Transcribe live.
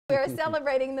We're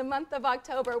celebrating the month of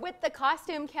October with the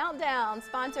Costume Countdown,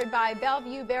 sponsored by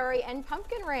Bellevue Berry and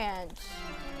Pumpkin Ranch.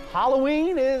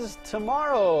 Halloween is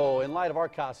tomorrow. In light of our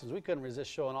costumes, we couldn't resist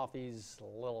showing off these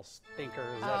little stinkers.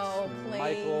 Oh, That's please.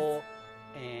 Michael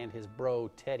and his bro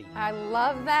Teddy. I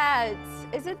love that.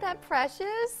 Isn't that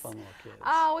precious? Fun little kids.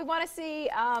 Oh, we want to see,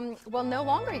 well, no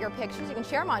longer your pictures. You can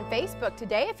share them on Facebook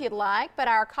today if you'd like, but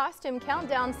our Costume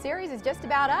Countdown series is just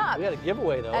about up. We got a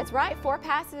giveaway, though. That's right. 4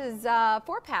 passes,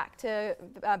 4-pack to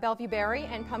Bellevue Berry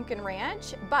and Pumpkin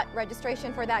Ranch, but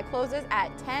registration for that closes at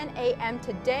 10 a.m.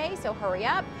 today, so hurry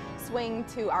up. Swing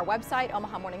to our website,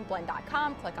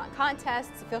 omahamaorningblend.com, click on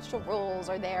contests. Official rules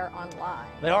are there online.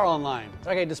 They are online.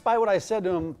 Okay, despite what I said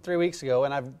to him 3 weeks ago,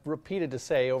 and I've repeated to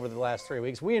say over the last 3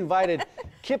 weeks, we invited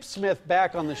Kip Smith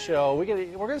back on the show. We're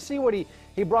going to see what he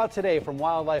brought today from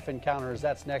Wildlife Encounters.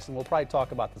 That's next, and we'll probably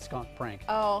talk about the skunk prank.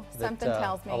 Oh, something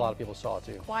tells me. A lot of people saw it,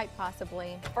 too. Quite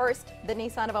possibly. First, the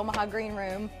Nissan of Omaha Green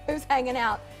Room. Who's hanging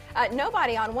out?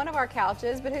 Nobody on one of our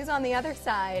couches, but who's on the other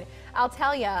side? I'll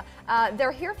tell you,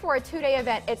 they're here for a 2-day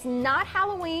event. It's not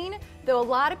Halloween, though a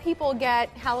lot of people get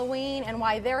Halloween and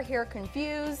why they're here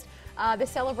confused. The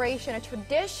celebration, a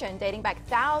tradition dating back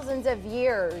thousands of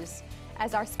years,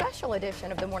 as our special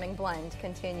edition of the Morning Blend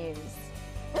continues.